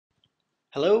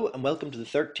Hello and welcome to the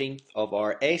 13th of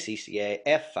our ACCA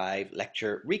F5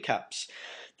 lecture recaps.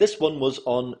 This one was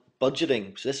on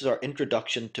budgeting, so this is our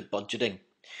introduction to budgeting.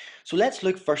 So let's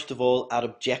look first of all at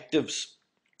objectives.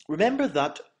 Remember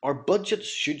that our budgets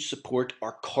should support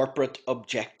our corporate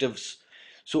objectives.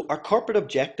 So our corporate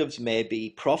objectives may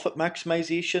be profit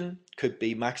maximization, could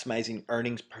be maximizing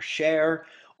earnings per share,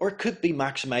 or it could be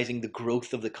maximizing the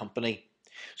growth of the company.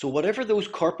 So whatever those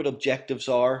corporate objectives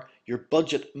are, your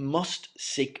budget must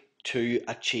seek to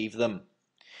achieve them.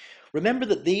 Remember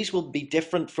that these will be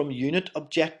different from unit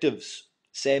objectives,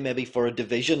 say maybe for a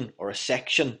division or a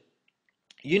section.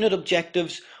 Unit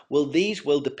objectives, well, these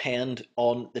will depend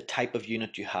on the type of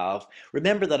unit you have.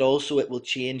 Remember that also it will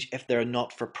change if they're a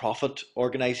not-for-profit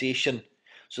organisation.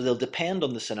 So they'll depend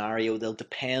on the scenario, they'll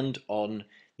depend on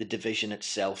the division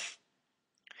itself.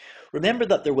 Remember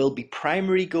that there will be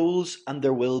primary goals and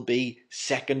there will be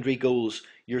secondary goals.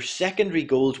 Your secondary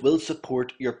goals will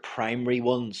support your primary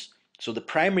ones. So the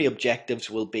primary objectives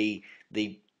will be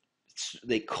the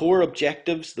core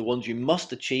objectives, the ones you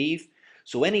must achieve.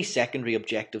 So any secondary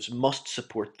objectives must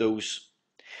support those.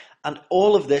 And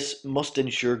all of this must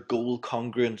ensure goal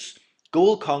congruence.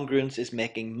 Goal congruence is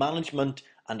making management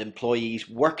and employees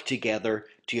work together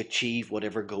to achieve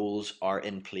whatever goals are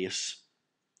in place.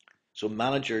 So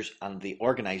managers and the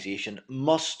organisation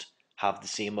must have the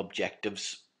same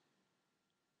objectives.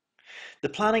 The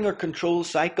planning or control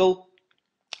cycle,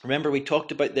 remember we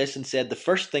talked about this and said the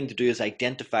first thing to do is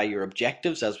identify your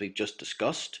objectives as we've just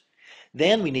discussed.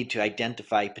 Then we need to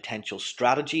identify potential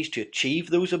strategies to achieve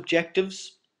those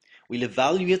objectives. We'll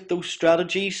evaluate those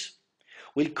strategies.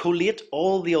 We'll collate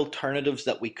all the alternatives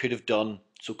that we could have done.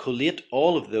 So collate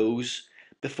all of those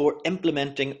before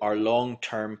implementing our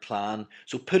long-term plan.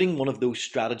 So putting one of those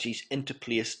strategies into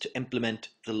place to implement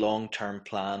the long-term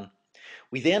plan.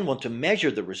 We then want to measure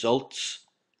the results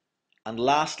and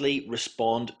lastly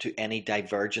respond to any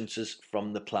divergences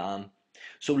from the plan.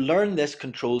 So learn this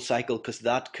control cycle because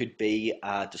that could be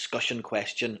a discussion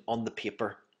question on the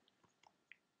paper.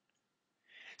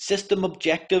 System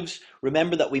objectives,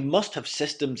 remember that we must have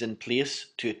systems in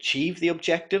place to achieve the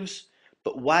objectives,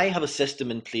 but why have a system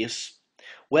in place?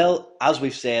 Well, as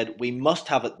we've said, we must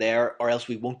have it there or else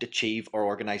we won't achieve our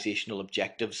organisational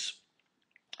objectives.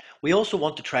 We also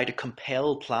want to try to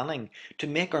compel planning, to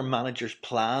make our managers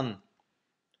plan,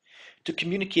 to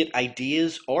communicate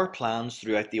ideas or plans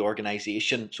throughout the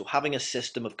organisation. So having a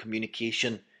system of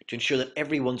communication to ensure that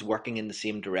everyone's working in the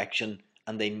same direction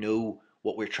and they know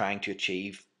what we're trying to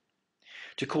achieve.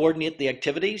 To coordinate the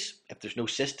activities, if there's no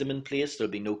system in place,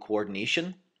 there'll be no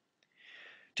coordination.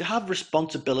 To have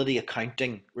responsibility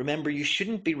accounting, remember you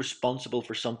shouldn't be responsible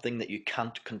for something that you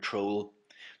can't control.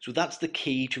 So that's the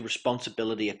key to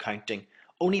responsibility accounting,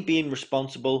 only being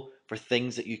responsible for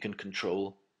things that you can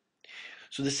control.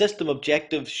 So the system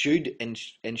objectives should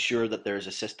ensure that there is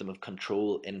a system of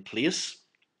control in place.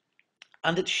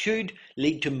 And it should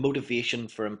lead to motivation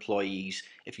for employees.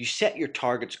 If you set your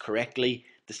targets correctly,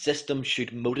 the system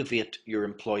should motivate your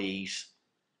employees.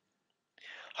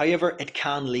 However, it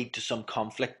can lead to some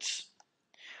conflicts.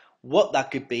 What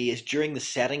that could be is during the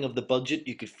setting of the budget,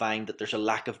 you could find that there's a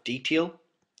lack of detail.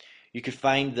 You could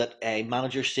find that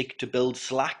managers seek to build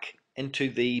slack into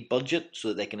the budget so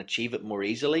that they can achieve it more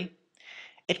easily.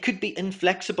 It could be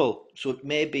inflexible, so it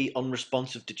may be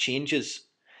unresponsive to changes.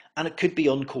 And it could be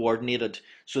uncoordinated,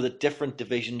 so that different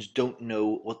divisions don't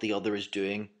know what the other is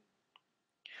doing.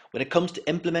 When it comes to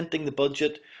implementing the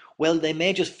budget, well, they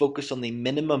may just focus on the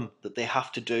minimum that they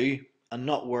have to do and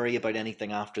not worry about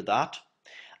anything after that.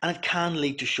 And it can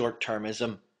lead to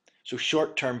short-termism. So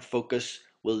short-term focus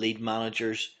will lead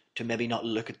managers to maybe not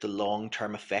look at the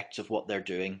long-term effects of what they're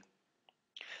doing.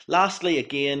 Lastly,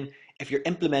 again, if you're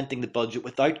implementing the budget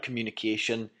without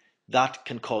communication, that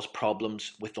can cause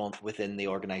problems within the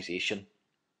organisation.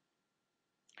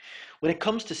 When it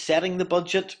comes to setting the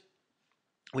budget,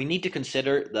 we need to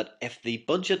consider that if the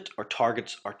budget or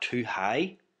targets are too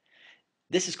high,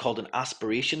 this is called an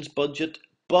aspirations budget,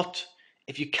 but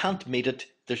if you can't meet it,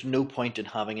 there's no point in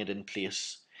having it in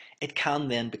place. It can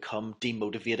then become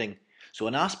demotivating. So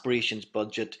an aspirations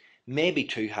budget may be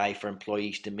too high for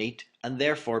employees to meet and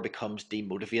therefore becomes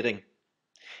demotivating.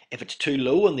 If it's too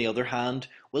low, on the other hand,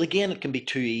 well, again, it can be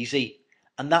too easy.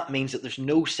 And that means that there's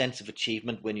no sense of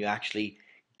achievement when you actually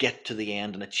get to the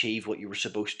end and achieve what you were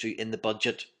supposed to in the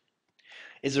budget.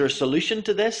 Is there a solution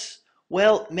to this?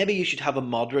 Well, maybe you should have a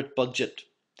moderate budget.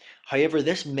 However,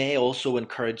 this may also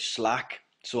encourage slack.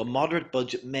 So a moderate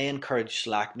budget may encourage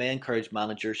slack, may encourage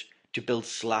managers to build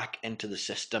slack into the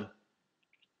system.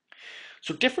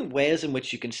 So different ways in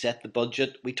which you can set the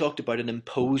budget. We talked about an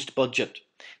imposed budget.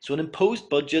 So an imposed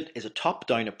budget is a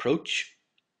top-down approach.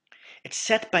 It's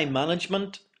set by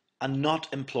management and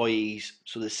not employees.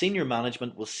 So the senior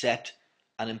management will set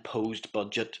an imposed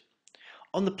budget.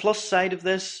 On the plus side of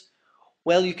this,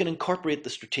 well, you can incorporate the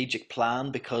strategic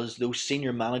plan because those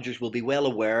senior managers will be well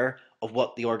aware of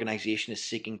what the organisation is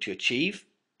seeking to achieve.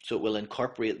 So it will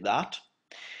incorporate that.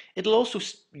 It'll also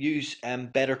use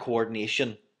better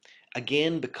coordination.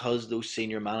 Again, because those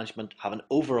senior management have an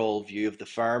overall view of the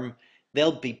firm,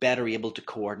 they'll be better able to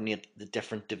coordinate the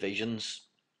different divisions.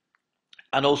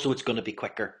 And also it's going to be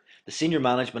quicker. The senior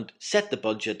management set the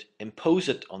budget, impose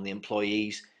it on the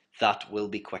employees, that will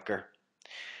be quicker.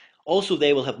 Also,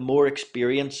 they will have more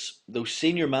experience. Those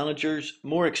senior managers,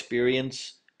 more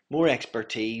experience, more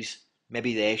expertise.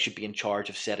 Maybe they should be in charge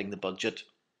of setting the budget.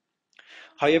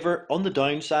 However, on the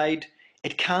downside,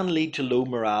 it can lead to low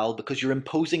morale because you're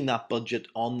imposing that budget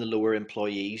on the lower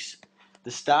employees.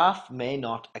 The staff may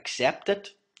not accept it,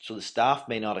 so the staff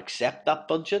may not accept that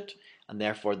budget, and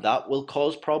therefore that will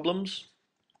cause problems.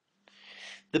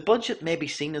 The budget may be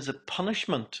seen as a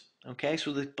punishment. Okay,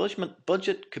 so the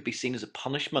budget could be seen as a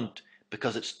punishment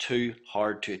because it's too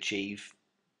hard to achieve.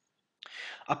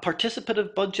 A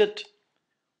participative budget,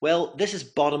 well, this is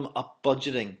bottom-up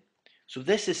budgeting. So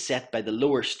this is set by the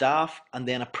lower staff and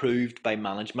then approved by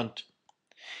management.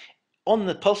 On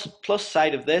the plus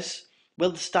side of this, well,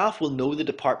 the staff will know the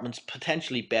departments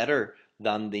potentially better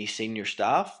than the senior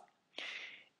staff.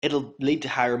 It'll lead to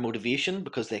higher motivation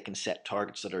because they can set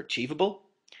targets that are achievable.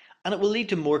 And it will lead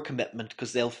to more commitment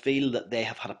because they'll feel that they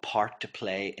have had a part to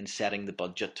play in setting the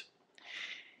budget.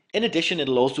 In addition,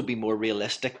 it'll also be more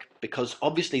realistic because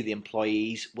obviously the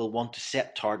employees will want to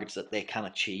set targets that they can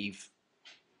achieve.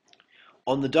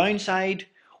 On the downside,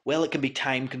 well, it can be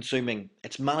time consuming.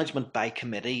 It's management by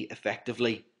committee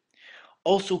effectively.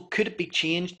 Also, could it be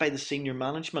changed by the senior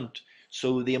management?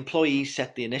 So the employees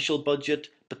set the initial budget,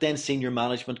 but then senior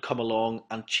management come along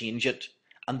and change it.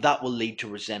 And that will lead to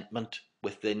resentment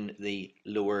within the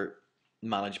lower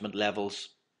management levels.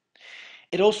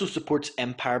 It also supports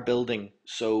empire building.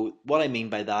 So what I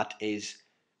mean by that is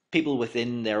people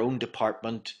within their own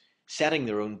department setting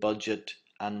their own budget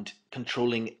and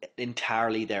controlling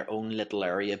entirely their own little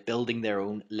area, building their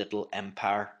own little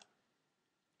empire.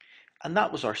 And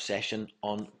that was our session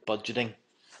on budgeting.